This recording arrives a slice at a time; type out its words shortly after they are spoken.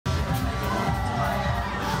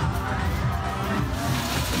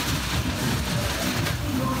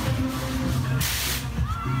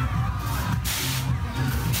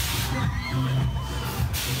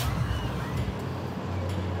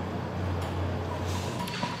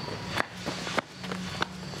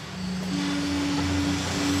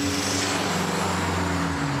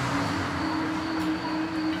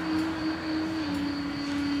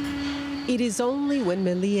It is only when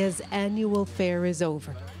Melilla's annual fair is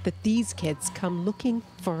over that these kids come looking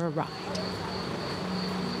for a ride.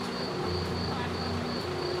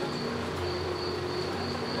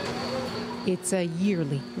 It's a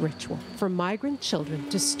yearly ritual for migrant children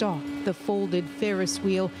to stalk the folded Ferris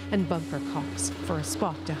wheel and bumper cars for a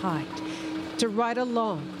spot to hide, to ride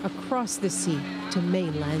along across the sea to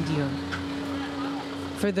mainland Europe.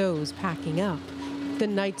 For those packing up, the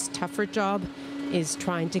night's tougher job is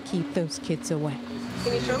trying to keep those kids away.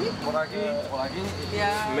 Can you show me?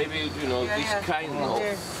 Yeah. Maybe, this kind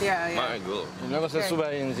of... Yeah. My God. Y luego se sube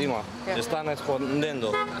ahí encima. Están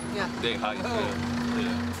escondiendo. They hide there.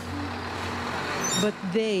 But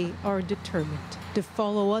they are determined to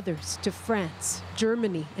follow others to France,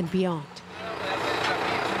 Germany, and beyond.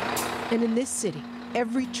 And in this city,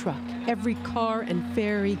 every truck, every car and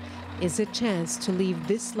ferry is a chance to leave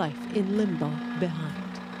this life in limbo behind.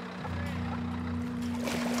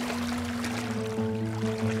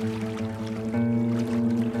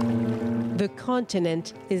 The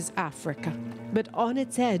continent is Africa, but on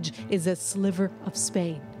its edge is a sliver of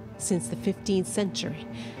Spain. Since the 15th century,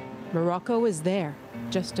 Morocco is there,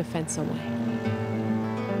 just a fence away.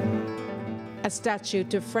 A statue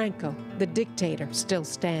to Franco, the dictator, still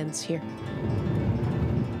stands here.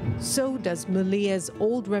 So does Melilla's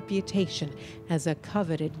old reputation as a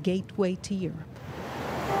coveted gateway to Europe.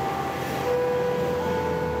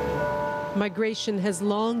 Migration has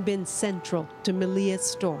long been central to Melilla's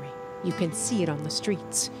story. You can see it on the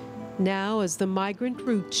streets. Now, as the migrant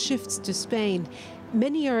route shifts to Spain,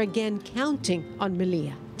 many are again counting on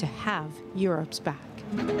Melilla to have Europe's back.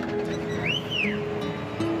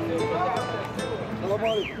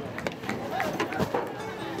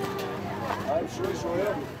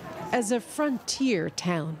 As a frontier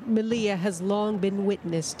town, Melilla has long been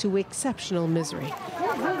witness to exceptional misery.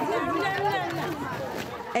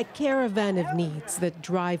 A caravan of needs that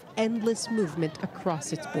drive endless movement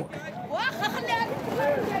across its border.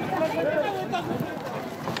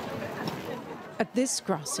 At this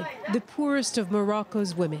crossing, the poorest of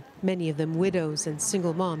Morocco's women, many of them widows and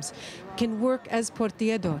single moms, can work as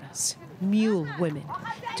porteadoras, mule women,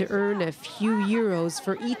 to earn a few euros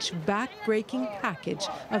for each back-breaking package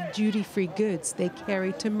of duty-free goods they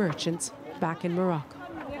carry to merchants back in Morocco.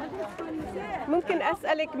 ممكن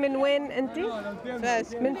أسألك من وين أنت؟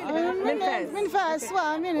 من فاس.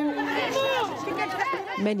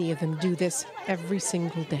 Many of them do this every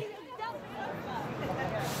single day.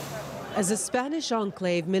 As a Spanish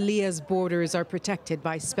enclave, Melilla's borders are protected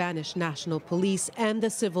by Spanish National Police and the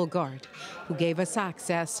Civil Guard, who gave us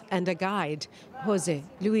access and a guide, José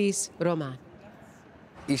Luis Roman.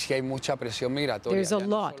 There's a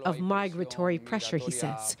lot of migratory pressure, he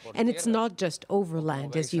says, and it's not just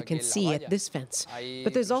overland, as you can see at this fence,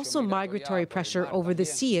 but there's also migratory pressure over the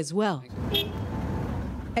sea as well.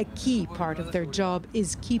 A key part of their job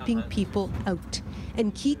is keeping people out,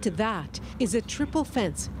 and key to that is a triple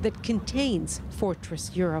fence that contains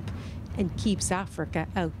Fortress Europe and keeps Africa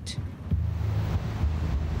out.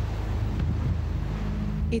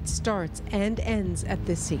 It starts and ends at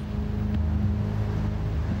the sea.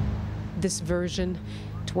 This version,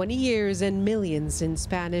 20 years and millions in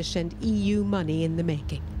Spanish and EU money in the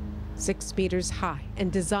making. 6 meters high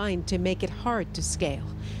and designed to make it hard to scale.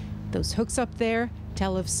 Those hooks up there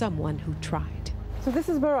tell of someone who tried. So this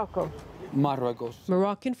is Morocco.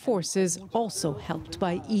 Moroccan forces, also helped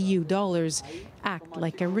by EU dollars, act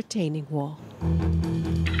like a retaining wall.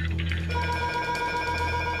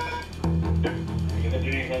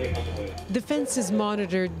 The fence is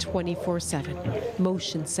monitored 24/7.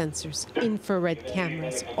 Motion sensors, infrared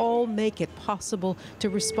cameras, all make it possible to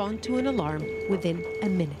respond to an alarm within a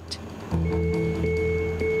minute.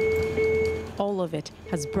 All of it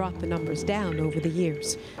has brought the numbers down over the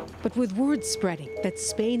years. But with word spreading that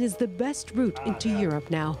Spain is the best route into Europe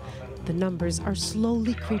now, the numbers are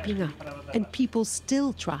slowly creeping up, and people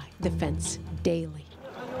still try the fence daily.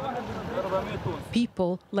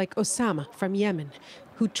 People like Osama from Yemen,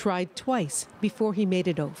 who tried twice before he made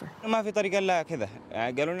it over.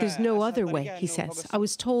 There's no other way, he says. I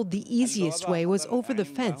was told the easiest way was over the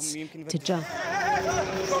fence to jump.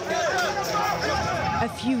 A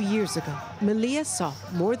few years ago, Melilla saw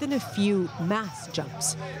more than a few mass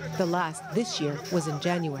jumps. The last this year was in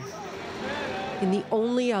January. In the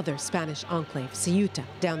only other Spanish enclave, Ceuta,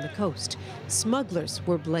 down the coast, smugglers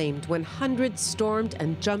were blamed when hundreds stormed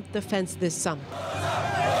and jumped the fence this summer.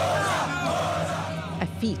 A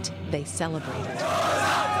feat they celebrated.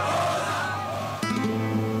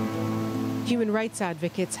 Human rights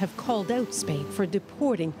advocates have called out Spain for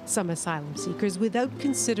deporting some asylum seekers without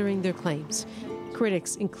considering their claims,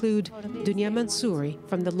 Critics include Dunya Mansouri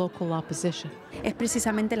from the local opposition. The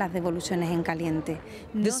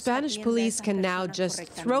Spanish police can now just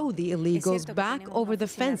throw the illegals back over the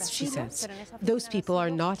fence, she says. Those people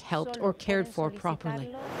are not helped or cared for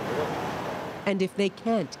properly. And if they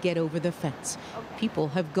can't get over the fence, people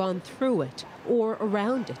have gone through it or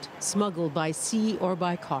around it, smuggled by sea or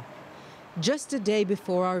by car. Just a day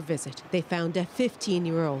before our visit, they found a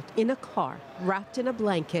 15-year-old in a car, wrapped in a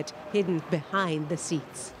blanket, hidden behind the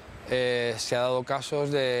seats.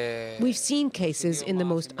 We've seen cases in the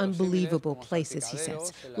most unbelievable places, he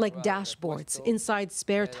says, like dashboards, inside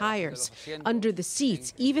spare tires, under the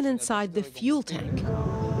seats, even inside the fuel tank.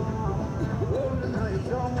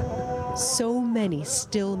 So many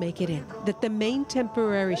still make it in that the main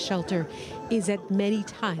temporary shelter is at many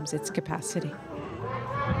times its capacity.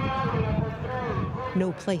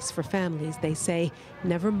 No place for families, they say,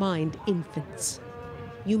 never mind infants.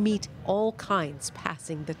 You meet all kinds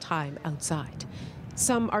passing the time outside.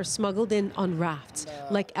 Some are smuggled in on rafts,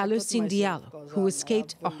 like Alucin Diallo, who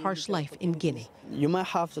escaped a harsh life in Guinea. You might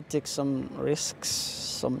have to take some risks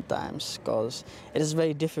sometimes, because it is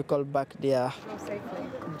very difficult back there.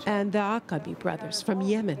 And the Akabi brothers from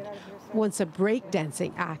Yemen, once a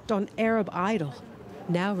breakdancing act on Arab Idol,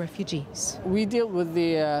 now refugees. We deal with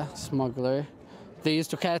the smuggler. They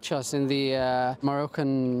used to catch us in the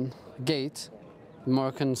Moroccan gate,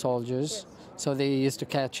 Moroccan soldiers. So they used to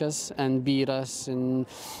catch us and beat us, and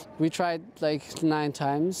we tried like 9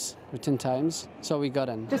 times or 10 times, so we got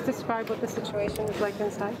in. Just describe what the situation is like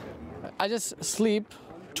inside. I just sleep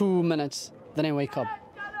 2 minutes, then I wake up.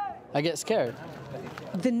 I get scared.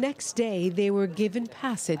 The next day, they were given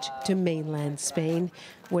passage to mainland Spain,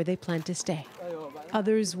 where they plan to stay.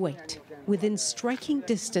 Others wait, within striking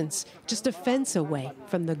distance, just a fence away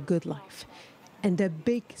from the good life, and a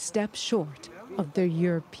big step short of their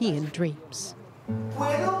European dreams.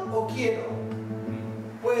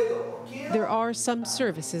 There are some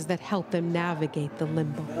services that help them navigate the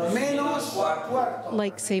limbo,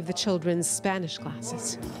 like Save the Children's Spanish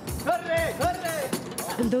classes.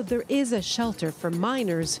 And though there is a shelter for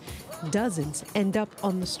minors, dozens end up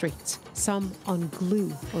on the streets, some on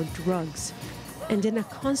glue or drugs, and in a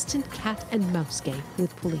constant cat-and-mouse game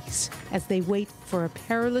with police as they wait for a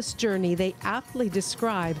perilous journey they aptly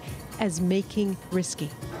describe as making risky.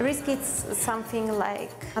 Risky is something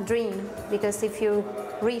like a dream, because if you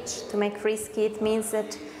reach to make risky, it means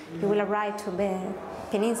that you will arrive to the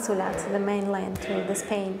peninsula, to the mainland, to the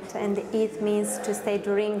Spain, and it means to stay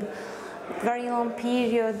during very long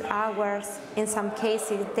period, hours, in some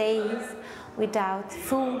cases days, without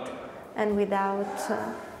food and without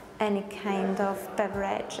any kind of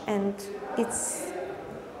beverage, and it's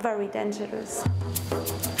very dangerous.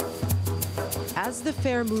 As the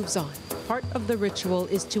fair moves on, part of the ritual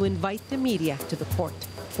is to invite the media to the port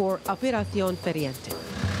for Operación Feriente,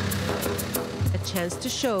 a chance to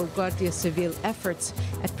show Guardia Civil efforts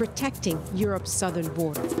at protecting Europe's southern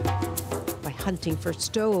border by hunting for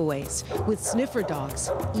stowaways with sniffer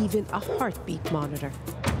dogs, even a heartbeat monitor.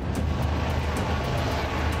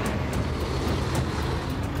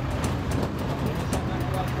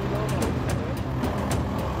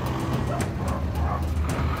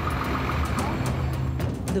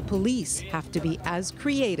 The police have to be as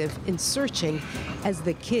creative in searching as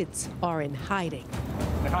the kids are in hiding.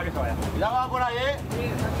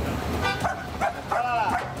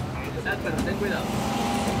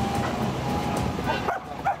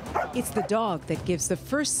 It's the dog that gives the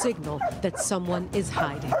first signal that someone is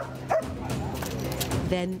hiding.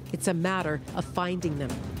 Then it's a matter of finding them.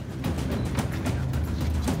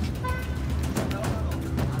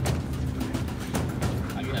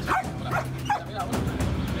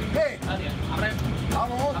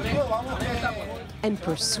 And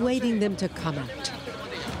persuading them to come out.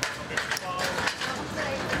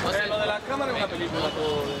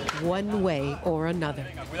 One way or another.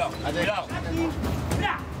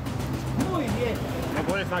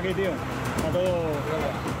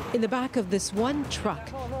 In the back of this one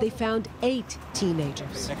truck, they found 8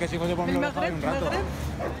 teenagers.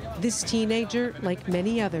 This teenager, like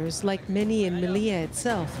many others, like many in Melilla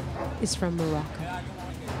itself, is from Morocco.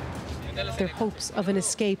 Their hopes of an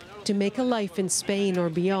escape to make a life in Spain or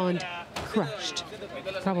beyond crushed.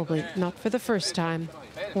 Probably not for the first time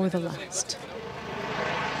or the last.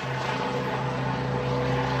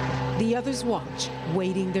 The others watch,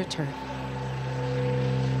 waiting their turn.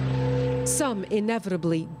 Some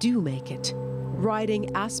inevitably do make it,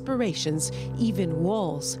 riding aspirations even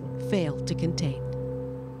walls fail to contain.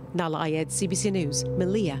 Nahlah, CBC News,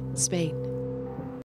 Melilla, Spain.